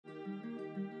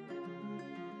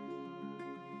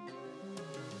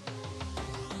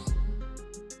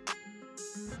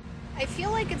I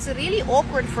feel like it's really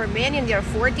awkward for men in their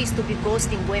 40s to be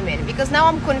ghosting women because now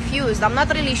I'm confused. I'm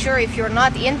not really sure if you're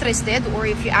not interested or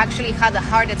if you actually had a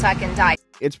heart attack and died.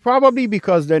 It's probably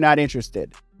because they're not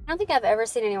interested. I don't think I've ever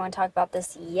seen anyone talk about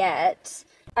this yet.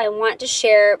 I want to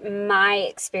share my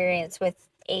experience with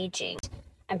aging.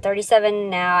 I'm 37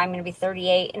 now. I'm going to be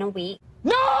 38 in a week.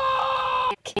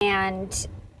 No! And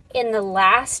in the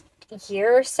last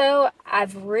year or so,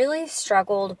 I've really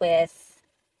struggled with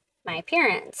my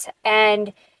appearance.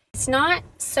 And it's not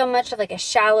so much of like a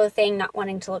shallow thing, not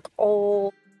wanting to look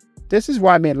old. This is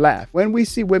why men laugh when we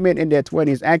see women in their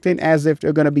 20s acting as if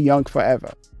they're going to be young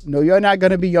forever. No, you're not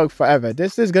going to be young forever.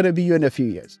 This is going to be you in a few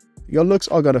years. Your looks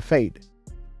are going to fade.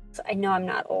 So I know I'm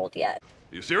not old yet.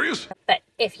 Are you serious? But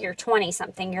if you're 20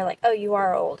 something, you're like, oh, you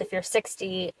are old. If you're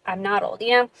 60, I'm not old. You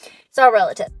know, it's all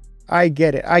relative. I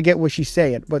get it. I get what she's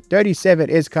saying. But 37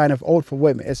 is kind of old for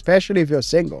women, especially if you're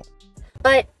single.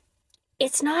 But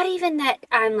it's not even that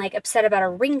I'm like upset about a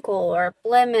wrinkle or a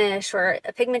blemish or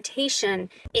a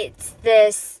pigmentation. It's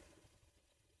this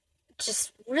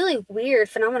just really weird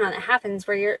phenomenon that happens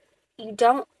where you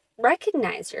don't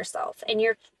recognize yourself and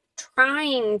you're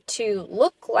trying to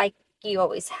look like you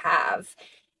always have,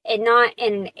 and not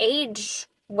in an age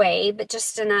way, but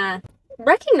just in a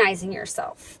recognizing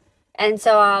yourself. And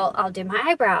so I'll do my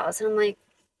eyebrows and I'm like,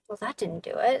 well, that didn't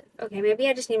do it. Okay, maybe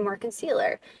I just need more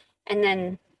concealer. And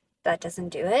then that doesn't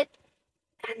do it.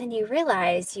 And then you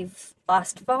realize you've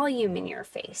lost volume in your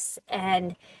face.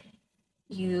 And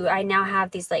I now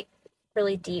have these like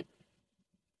really deep,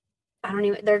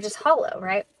 they're just hollow,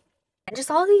 right? And just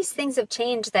all these things have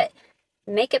changed that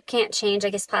makeup can't change.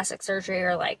 I guess plastic surgery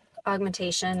or like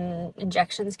augmentation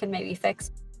injections can maybe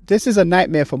fix. This is a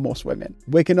nightmare for most women.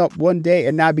 Waking up one day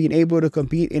and not being able to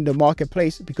compete in the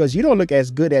marketplace because you don't look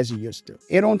as good as you used to.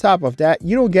 And on top of that,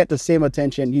 you don't get the same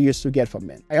attention you used to get from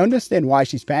men. I understand why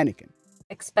she's panicking.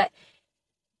 But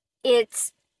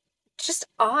it's just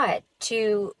odd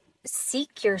to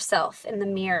seek yourself in the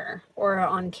mirror or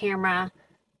on camera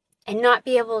and not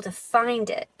be able to find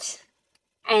it,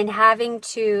 and having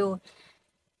to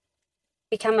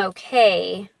become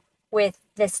okay with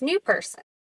this new person.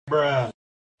 Bruh.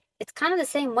 It's kind of the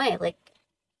same way. Like,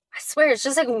 I swear, it's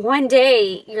just like one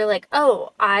day you're like,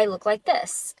 oh, I look like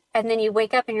this. And then you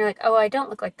wake up and you're like, oh, I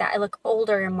don't look like that. I look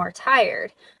older and more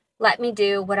tired. Let me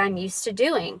do what I'm used to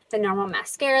doing. The normal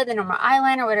mascara, the normal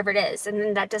eyeliner, whatever it is. And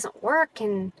then that doesn't work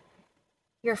and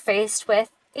you're faced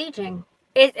with aging.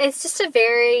 It's just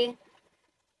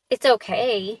it's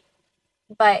okay,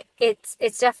 but it's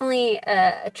definitely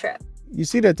a trip. You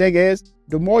see, the thing is,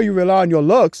 the more you rely on your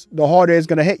looks, the harder it's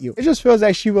going to hit you. It just feels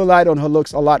like she relied on her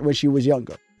looks a lot when she was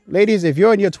younger. Ladies, if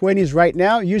you're in your 20s right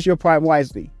now, use your prime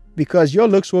wisely because your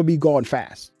looks will be gone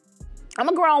fast. I'm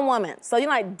a grown woman, so you're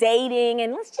like dating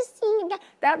and let's just see.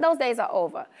 Those days are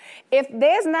over. If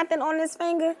there's nothing on this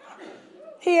finger,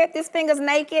 here, this finger's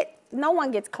naked, no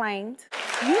one gets claimed.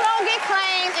 You don't get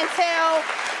claimed until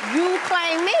you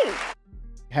claim me.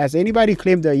 Has anybody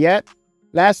claimed her yet?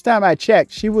 Last time I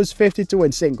checked, she was 52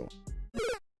 and single.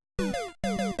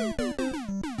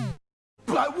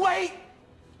 But wait,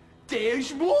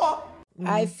 there's more.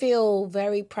 I feel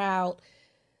very proud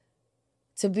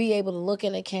to be able to look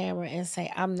in the camera and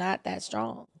say, I'm not that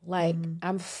strong. Like,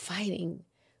 I'm fighting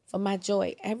for my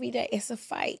joy. Every day, it's a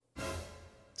fight.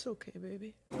 It's okay,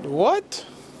 baby. What?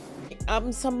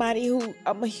 I'm somebody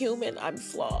I'm a human, I'm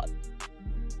flawed.